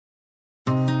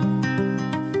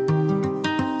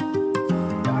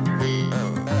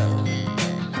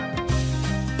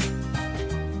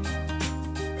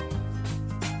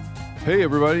Hey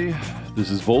everybody,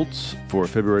 this is Volts for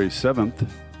February 7th,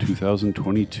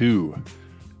 2022.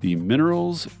 The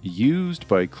minerals used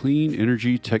by clean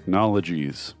energy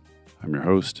technologies. I'm your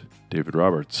host, David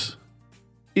Roberts.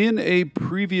 In a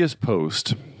previous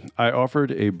post, I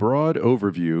offered a broad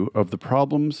overview of the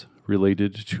problems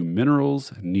related to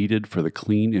minerals needed for the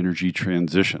clean energy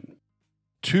transition.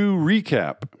 To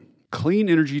recap, clean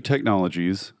energy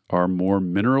technologies are more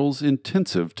minerals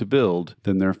intensive to build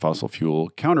than their fossil fuel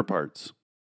counterparts.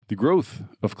 The growth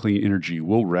of clean energy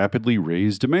will rapidly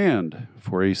raise demand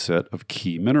for a set of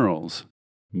key minerals.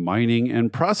 Mining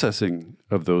and processing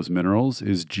of those minerals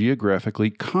is geographically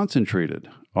concentrated,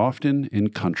 often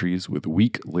in countries with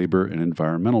weak labor and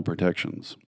environmental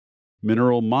protections.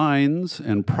 Mineral mines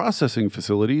and processing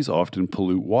facilities often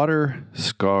pollute water,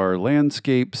 scar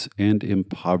landscapes, and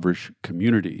impoverish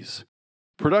communities.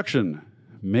 Production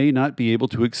may not be able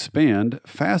to expand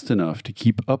fast enough to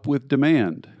keep up with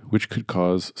demand, which could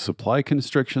cause supply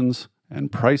constrictions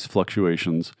and price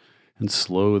fluctuations and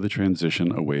slow the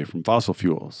transition away from fossil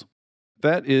fuels.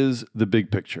 That is the big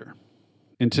picture.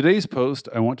 In today's post,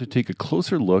 I want to take a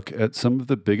closer look at some of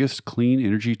the biggest clean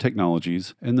energy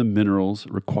technologies and the minerals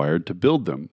required to build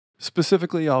them.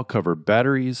 Specifically, I'll cover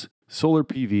batteries, solar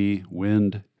PV,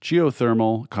 wind,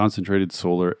 geothermal, concentrated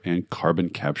solar, and carbon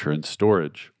capture and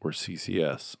storage, or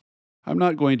CCS. I'm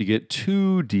not going to get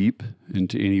too deep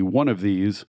into any one of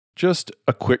these, just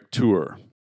a quick tour.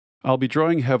 I'll be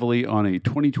drawing heavily on a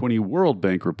 2020 World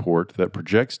Bank report that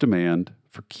projects demand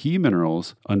for key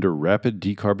minerals under rapid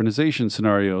decarbonization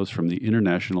scenarios from the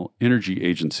International Energy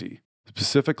Agency,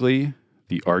 specifically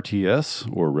the RTS,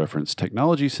 or Reference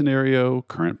Technology Scenario,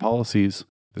 Current Policies,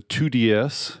 the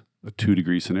 2DS, a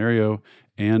 2-degree scenario,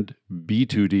 and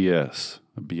B2DS,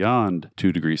 a Beyond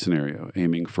 2-degree scenario,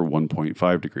 aiming for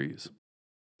 1.5 degrees.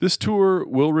 This tour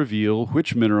will reveal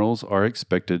which minerals are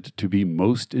expected to be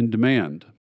most in demand,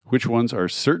 which ones are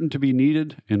certain to be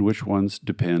needed, and which ones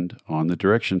depend on the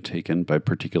direction taken by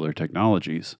particular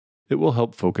technologies. It will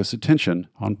help focus attention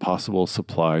on possible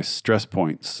supply stress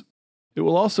points. It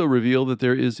will also reveal that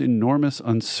there is enormous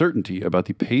uncertainty about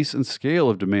the pace and scale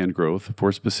of demand growth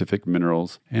for specific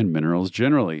minerals and minerals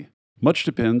generally. Much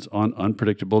depends on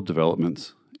unpredictable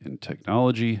developments in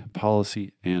technology,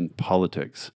 policy, and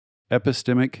politics.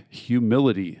 Epistemic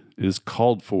humility is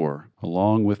called for,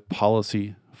 along with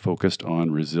policy focused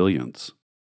on resilience.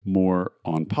 More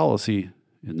on policy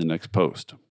in the next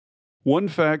post. One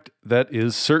fact that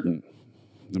is certain: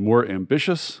 the more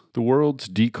ambitious the world's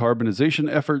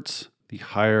decarbonization efforts, the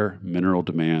higher mineral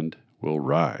demand will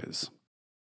rise.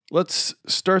 Let's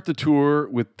start the tour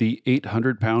with the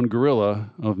 800-pound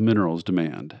gorilla of minerals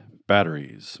demand: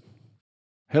 batteries.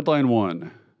 Headline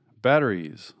 1.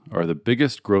 Batteries are the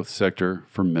biggest growth sector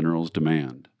for minerals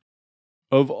demand.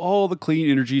 Of all the clean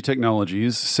energy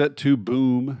technologies set to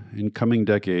boom in coming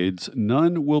decades,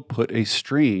 none will put a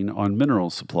strain on mineral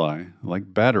supply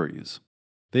like batteries.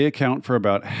 They account for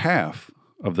about half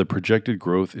of the projected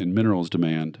growth in minerals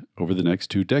demand over the next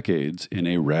 2 decades in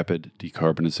a rapid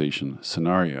decarbonization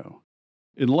scenario.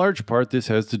 In large part, this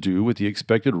has to do with the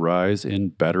expected rise in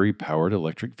battery-powered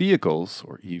electric vehicles,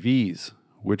 or EVs,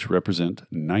 which represent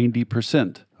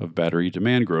 90% of battery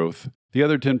demand growth. The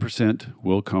other 10%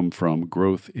 will come from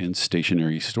growth in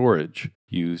stationary storage,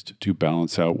 used to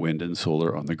balance out wind and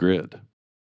solar on the grid.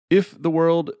 If the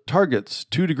world targets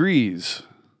 2 degrees,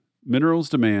 minerals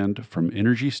demand from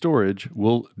energy storage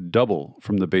will double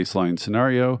from the baseline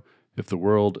scenario. If the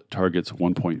world targets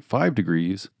 1.5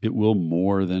 degrees, it will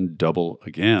more than double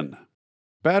again.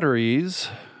 Batteries,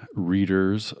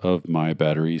 readers of my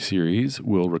battery series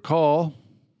will recall,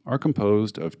 are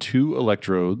composed of 2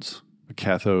 electrodes, a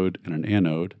cathode and an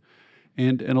anode,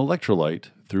 and an electrolyte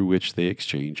through which they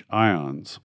exchange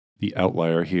ions. The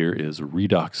outlier here is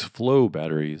redox flow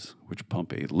batteries, which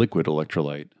pump a liquid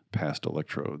electrolyte past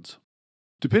electrodes.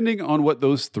 Depending on what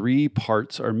those 3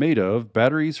 parts are made of,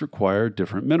 batteries require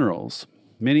different minerals.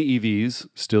 Many EVs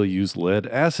still use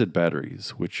lead-acid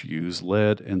batteries, which use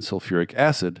lead and sulfuric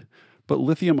acid, but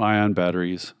lithium-ion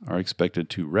batteries are expected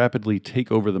to rapidly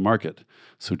take over the market,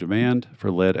 so demand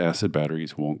for lead-acid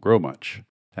batteries won't grow much.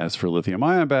 As for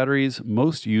lithium-ion batteries,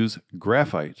 most use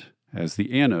graphite as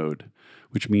the anode,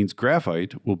 which means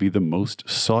graphite will be the most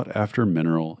sought-after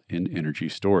mineral in energy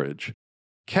storage.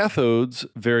 Cathodes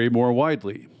vary more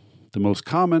widely. The most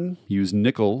common use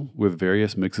nickel with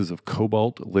various mixes of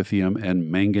cobalt, lithium, and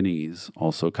manganese,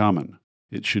 also common.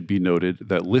 It should be noted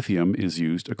that lithium is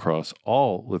used across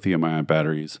all lithium-ion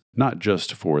batteries, not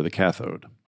just for the cathode.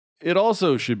 It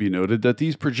also should be noted that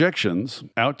these projections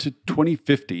out to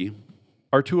 2050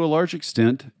 are to a large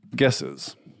extent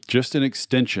guesses. just an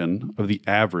extension of the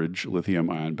average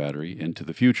lithium-ion battery into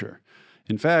the future.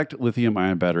 In fact,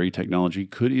 lithium-ion battery technology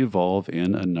could evolve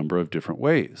in a number of different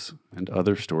ways, and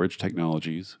other storage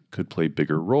technologies could play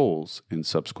bigger roles in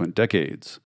subsequent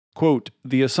decades. Quote,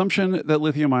 "The assumption that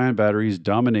lithium-ion batteries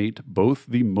dominate both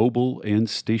the mobile and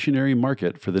stationary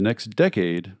market for the next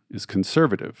decade is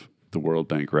conservative," the World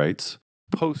Bank writes.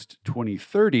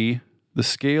 Post-2030, the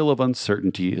scale of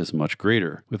uncertainty is much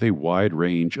greater, with a wide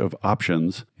range of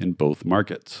options in both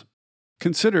markets.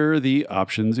 Consider the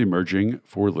options emerging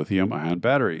for lithium-ion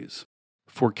batteries.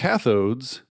 For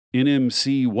cathodes,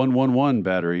 NMC111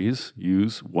 batteries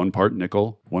use 1 part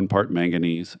nickel, 1 part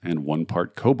manganese, and 1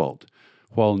 part cobalt,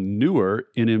 while newer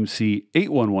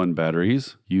NMC811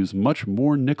 batteries use much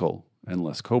more nickel and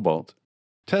less cobalt.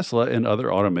 Tesla and other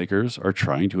automakers are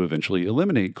trying to eventually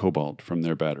eliminate cobalt from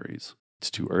their batteries. It's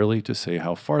too early to say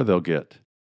how far they'll get.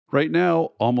 Right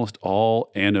now, almost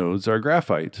all anodes are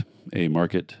graphite, a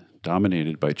market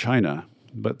dominated by China,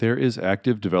 but there is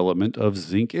active development of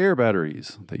zinc-air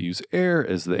batteries that use air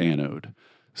as the anode,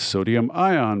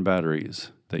 sodium-ion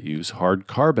batteries that use hard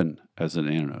carbon as an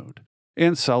anode,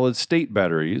 and solid-state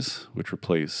batteries, which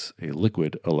replace a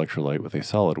liquid electrolyte with a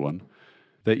solid one,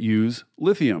 that use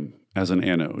lithium as an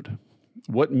anode.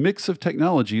 What mix of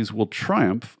technologies will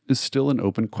triumph is still an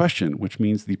open question, which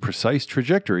means the precise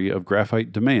trajectory of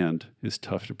graphite demand is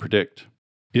tough to predict.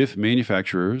 If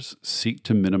manufacturers seek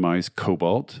to minimize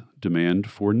cobalt, demand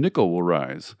for nickel will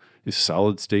rise. If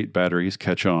solid-state batteries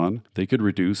catch on, they could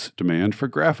reduce demand for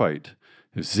graphite.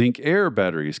 If zinc-air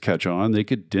batteries catch on, they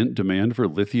could dent demand for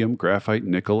lithium, graphite,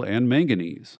 nickel, and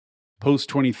manganese.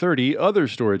 Post-2030, other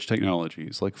storage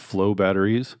technologies like flow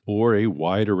batteries or a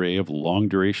wide array of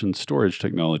long-duration storage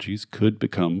technologies could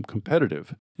become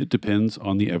competitive. It depends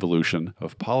on the evolution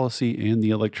of policy and the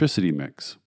electricity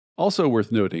mix. Also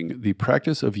worth noting, the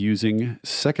practice of using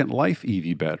second life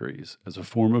EV batteries as a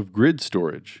form of grid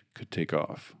storage could take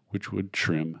off, which would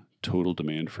trim total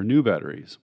demand for new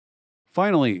batteries.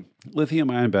 Finally,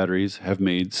 lithium-ion batteries have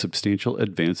made substantial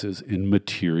advances in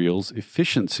materials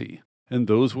efficiency, and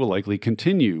those will likely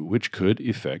continue, which could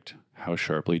affect how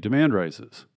sharply demand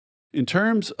rises. In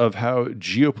terms of how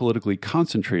geopolitically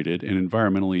concentrated and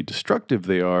environmentally destructive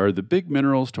they are, the big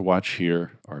minerals to watch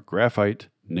here are graphite,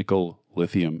 nickel,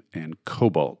 lithium, and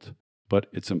cobalt, but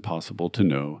it's impossible to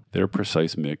know their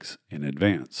precise mix in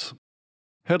advance.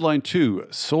 Headline 2,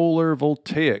 Solar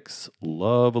Voltaics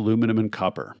love aluminum and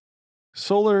copper.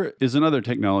 Solar is another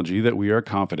technology that we are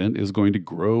confident is going to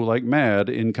grow like mad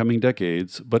in coming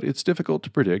decades, but it's difficult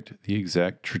to predict the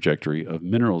exact trajectory of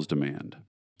minerals demand.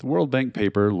 The World Bank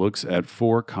paper looks at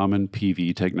 4 common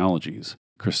PV technologies: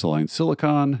 crystalline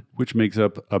silicon, which makes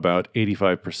up about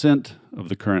 85% of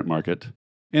the current market,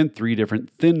 and 3 different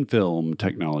thin film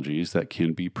technologies that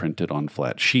can be printed on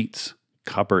flat sheets: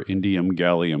 copper indium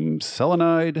gallium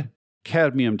selenide,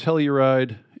 cadmium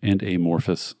telluride, and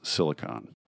amorphous silicon.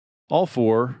 All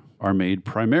 4 are made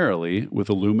primarily with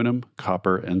aluminum,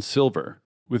 copper, and silver,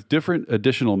 with different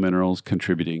additional minerals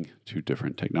contributing to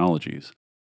different technologies.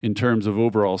 In terms of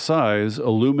overall size,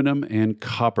 aluminum and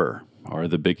copper are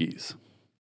the biggies.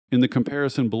 In the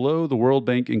comparison below, the World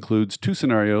Bank includes 2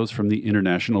 scenarios from the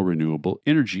International Renewable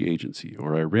Energy Agency,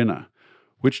 or IRENA,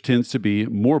 which tends to be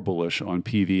more bullish on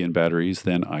PV and batteries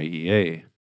than IEA,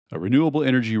 a renewable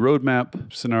energy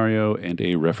roadmap scenario and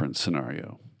a reference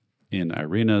scenario. In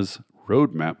IRENA's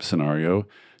roadmap scenario,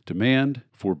 demand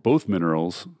for both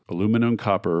minerals, aluminum and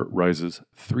copper, rises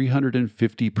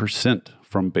 350%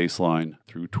 from baseline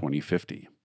through 2050.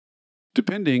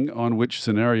 Depending on which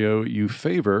scenario you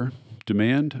favor,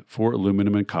 demand for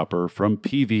aluminum and copper from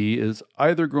PV is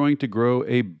either going to grow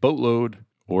a boatload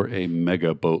or a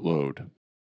mega boatload.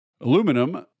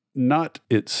 Aluminum, not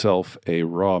itself a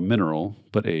raw mineral,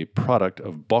 but a product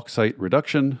of bauxite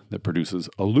reduction that produces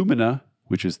alumina,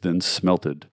 which is then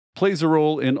smelted, plays a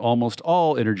role in almost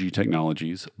all energy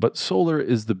technologies, but solar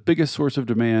is the biggest source of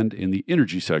demand in the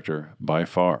energy sector by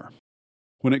far.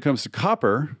 When it comes to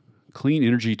copper, clean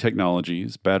energy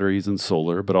technologies, batteries and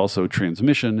solar, but also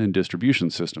transmission and distribution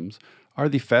systems, are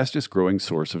the fastest growing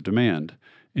source of demand.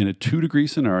 In a 2-degree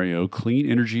scenario, clean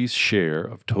energy's share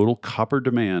of total copper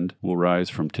demand will rise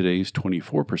from today's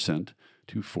 24%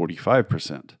 to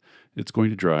 45%. It's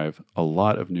going to drive a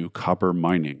lot of new copper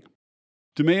mining.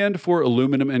 Demand for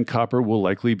aluminum and copper will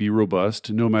likely be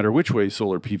robust no matter which way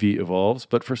solar PV evolves,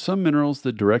 but for some minerals,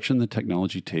 the direction the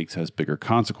technology takes has bigger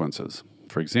consequences.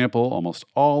 For example, almost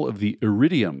all of the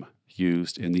iridium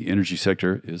used in the energy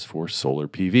sector is for solar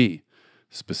PV,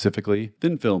 specifically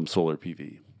thin-film solar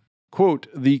PV. Quote,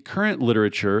 the current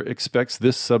literature expects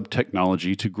this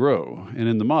sub-technology to grow, and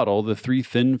in the model, the three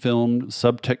thin-film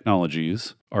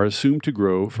sub-technologies are assumed to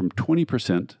grow from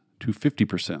 20% to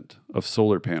 50% of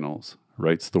solar panels,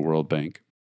 writes the World Bank.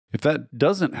 If that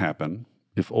doesn't happen,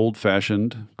 if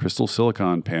old-fashioned crystal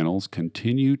silicon panels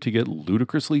continue to get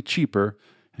ludicrously cheaper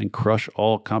and crush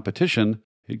all competition,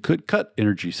 it could cut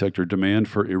energy sector demand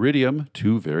for iridium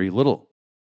to very little.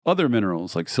 Other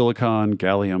minerals like silicon,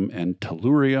 gallium, and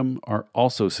tellurium are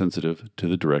also sensitive to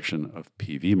the direction of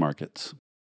PV markets.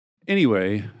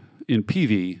 Anyway, in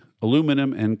PV,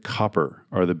 aluminum and copper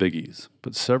are the biggies,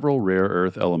 but several rare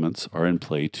earth elements are in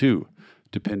play too,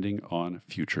 depending on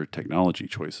future technology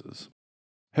choices.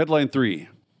 Headline 3.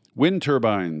 Wind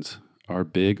turbines are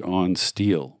big on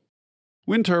steel.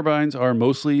 Wind turbines are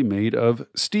mostly made of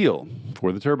steel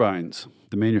for the turbines,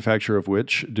 the manufacture of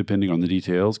which, depending on the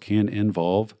details, can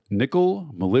involve nickel,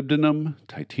 molybdenum,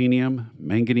 titanium,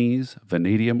 manganese,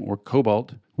 vanadium, or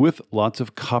cobalt, with lots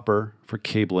of copper for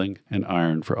cabling and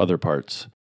iron for other parts.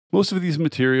 Most of these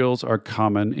materials are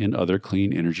common in other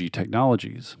clean energy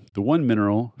technologies. The one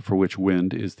mineral for which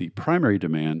wind is the primary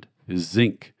demand is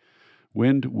zinc.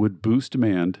 Wind would boost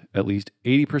demand at least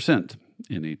 80%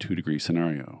 in a 2-degree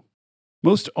scenario.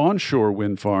 Most onshore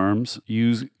wind farms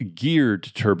use geared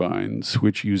turbines,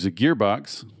 which use a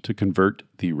gearbox to convert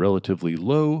the relatively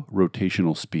low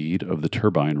rotational speed of the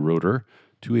turbine rotor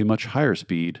to a much higher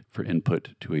speed for input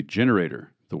to a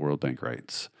generator, the World Bank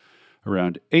writes.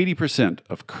 Around 80%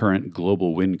 of current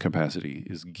global wind capacity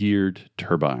is geared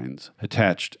turbines,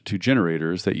 attached to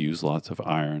generators that use lots of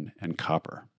iron and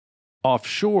copper.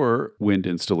 Offshore wind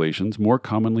installations more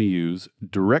commonly use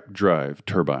direct drive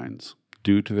turbines,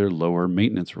 due to their lower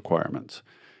maintenance requirements.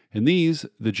 In these,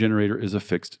 the generator is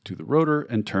affixed to the rotor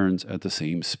and turns at the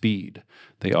same speed.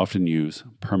 They often use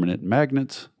permanent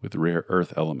magnets with rare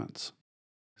earth elements.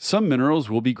 Some minerals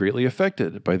will be greatly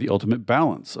affected by the ultimate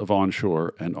balance of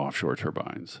onshore and offshore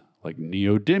turbines, like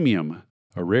neodymium,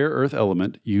 a rare earth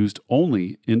element used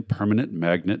only in permanent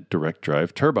magnet direct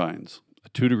drive turbines. A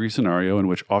 2-degree scenario in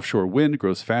which offshore wind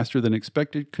grows faster than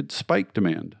expected could spike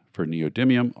demand for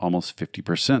neodymium almost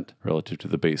 50% relative to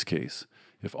the base case.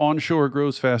 If onshore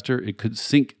grows faster, it could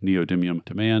sink neodymium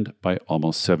demand by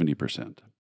almost 70%.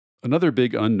 Another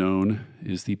big unknown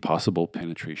is the possible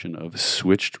penetration of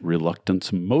switched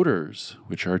reluctance motors,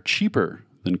 which are cheaper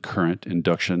than current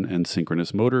induction and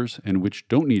synchronous motors and which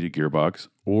don't need a gearbox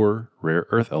or rare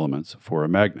earth elements for a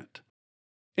magnet.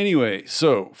 Anyway,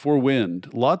 so for wind,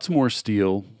 lots more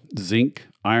steel, zinc,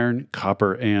 iron,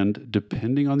 copper, and,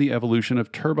 depending on the evolution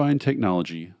of turbine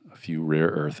technology, a few rare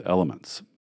earth elements.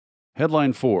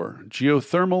 Headline 4.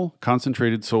 Geothermal,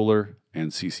 concentrated solar,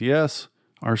 and CCS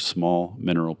are small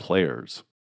mineral players.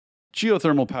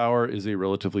 Geothermal power is a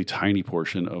relatively tiny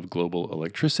portion of global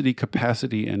electricity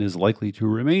capacity and is likely to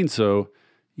remain so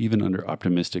even under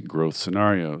optimistic growth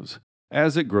scenarios.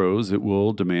 As it grows, it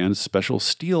will demand special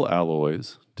steel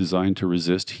alloys designed to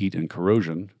resist heat and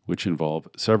corrosion, which involve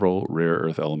several rare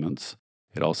earth elements.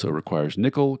 It also requires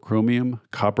nickel, chromium,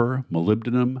 copper,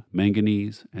 molybdenum,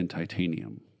 manganese, and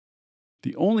titanium.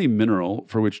 The only mineral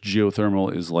for which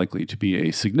geothermal is likely to be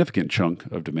a significant chunk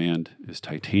of demand is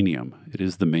titanium. It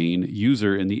is the main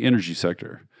user in the energy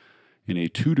sector. In a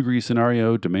 2-degree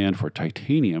scenario, demand for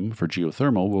titanium for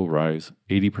geothermal will rise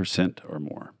 80% or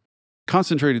more.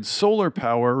 Concentrated solar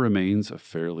power remains a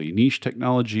fairly niche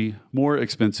technology, more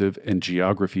expensive and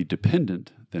geography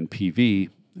dependent than PV,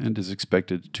 and is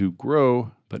expected to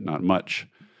grow, but not much.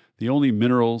 The only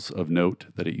minerals of note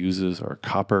that it uses are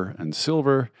copper and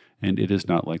silver, and it is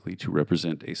not likely to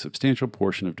represent a substantial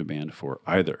portion of demand for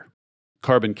either.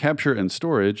 Carbon capture and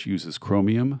storage uses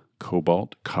chromium,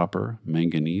 cobalt, copper,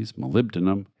 manganese,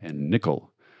 molybdenum, and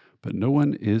nickel, but no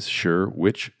one is sure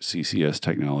which CCS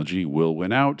technology will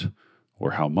win out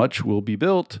or how much will be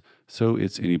built, so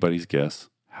it's anybody's guess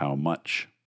how much.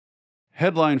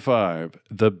 Headline 5,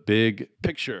 The Big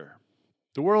Picture.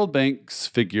 The World Bank's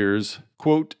figures,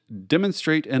 quote,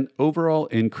 demonstrate an overall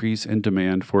increase in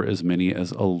demand for as many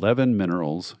as 11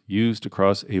 minerals used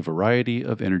across a variety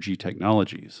of energy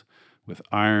technologies, with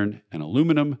iron and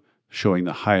aluminum showing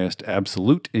the highest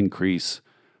absolute increase,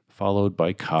 followed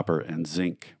by copper and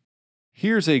zinc.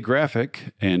 Here's a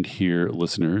graphic, and here,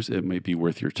 listeners, it might be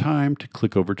worth your time to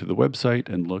click over to the website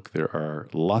and look. There are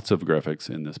lots of graphics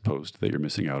in this post that you're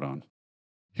missing out on.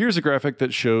 Here's a graphic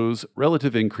that shows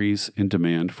relative increase in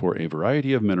demand for a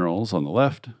variety of minerals on the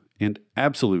left and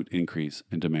absolute increase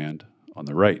in demand on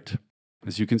the right.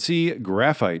 As you can see,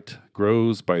 graphite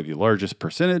grows by the largest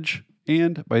percentage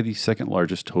and by the second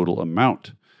largest total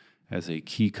amount. As a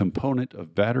key component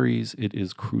of batteries, it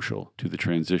is crucial to the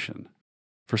transition.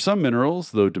 For some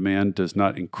minerals, though demand does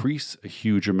not increase a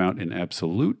huge amount in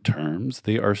absolute terms,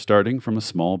 they are starting from a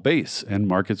small base, and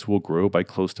markets will grow by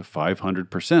close to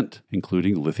 500%,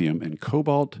 including lithium and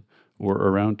cobalt, or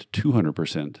around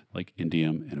 200%, like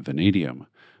indium and vanadium.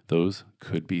 Those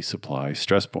could be supply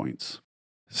stress points.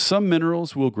 Some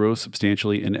minerals will grow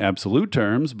substantially in absolute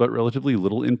terms, but relatively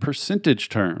little in percentage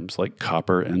terms, like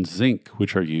copper and zinc,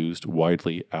 which are used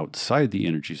widely outside the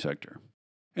energy sector.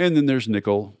 And then there's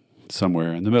nickel,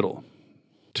 somewhere in the middle.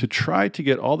 To try to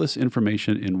get all this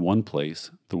information in one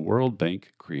place, the World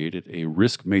Bank created a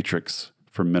risk matrix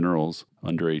for minerals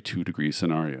under a 2-degree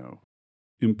scenario.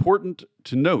 Important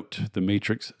to note, the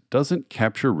matrix doesn't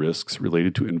capture risks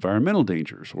related to environmental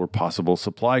dangers or possible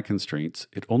supply constraints.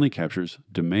 It only captures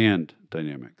demand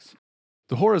dynamics.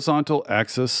 The horizontal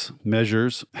axis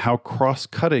measures how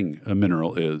cross-cutting a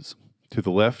mineral is. To the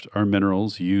left are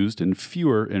minerals used in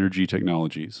fewer energy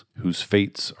technologies, whose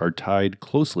fates are tied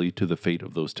closely to the fate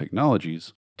of those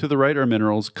technologies. To the right are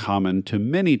minerals common to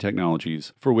many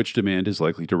technologies, for which demand is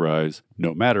likely to rise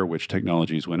no matter which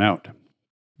technologies win out.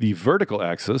 The vertical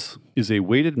axis is a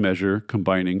weighted measure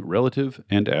combining relative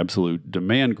and absolute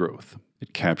demand growth.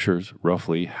 It captures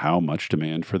roughly how much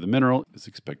demand for the mineral is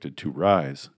expected to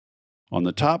rise. On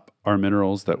the top are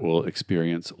minerals that will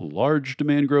experience large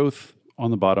demand growth. On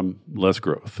the bottom, less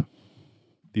growth.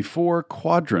 The 4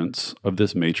 quadrants of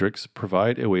this matrix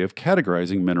provide a way of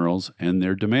categorizing minerals and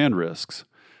their demand risks.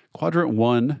 Quadrant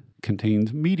 1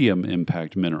 contains medium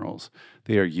impact minerals.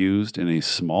 They are used in a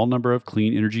small number of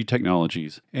clean energy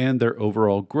technologies, and their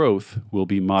overall growth will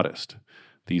be modest.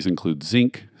 These include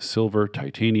zinc, silver,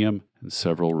 titanium, and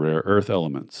several rare earth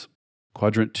elements.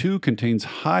 Quadrant 2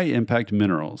 contains high impact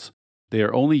minerals. They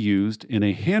are only used in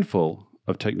a handful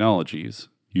of technologies,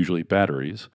 usually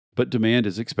batteries, but demand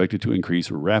is expected to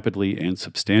increase rapidly and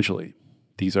substantially.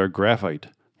 These are graphite,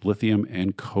 lithium,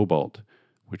 and cobalt,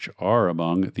 which are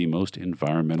among the most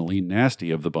environmentally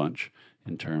nasty of the bunch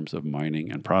in terms of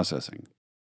mining and processing.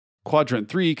 Quadrant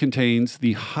 3 contains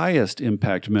the highest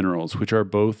impact minerals, which are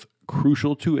both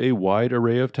crucial to a wide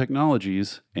array of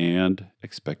technologies and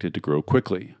expected to grow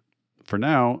quickly. For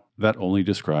now, that only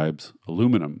describes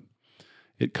aluminum.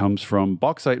 It comes from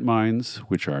bauxite mines,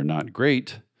 which are not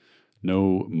great.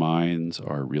 No mines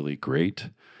are really great,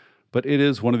 but it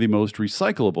is one of the most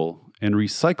recyclable and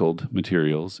recycled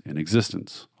materials in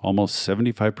existence. Almost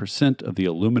 75% of the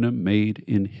aluminum made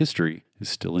in history is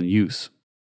still in use.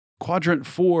 Quadrant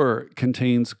 4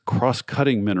 contains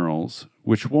cross-cutting minerals,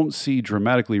 which won't see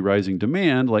dramatically rising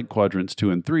demand like quadrants 2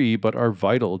 and 3, but are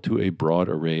vital to a broad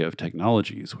array of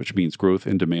technologies, which means growth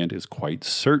in demand is quite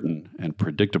certain and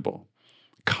predictable.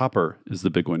 Copper is the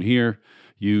big one here,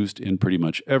 used in pretty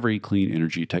much every clean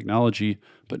energy technology,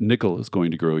 but nickel is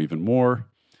going to grow even more.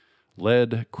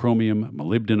 Lead, chromium,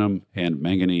 molybdenum, and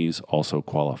manganese also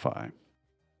qualify.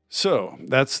 So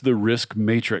that's the risk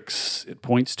matrix. It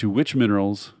points to which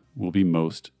minerals will be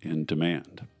most in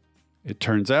demand. It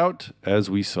turns out, as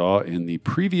we saw in the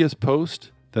previous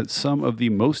post, that some of the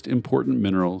most important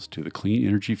minerals to the clean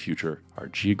energy future are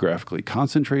geographically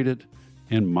concentrated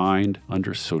and mined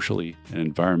under socially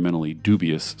and environmentally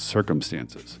dubious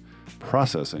circumstances.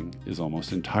 Processing is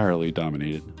almost entirely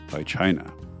dominated by China.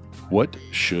 What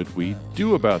should we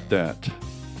do about that?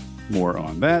 More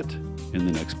on that in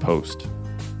the next post.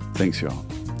 Thanks, y'all.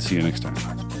 See you next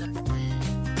time.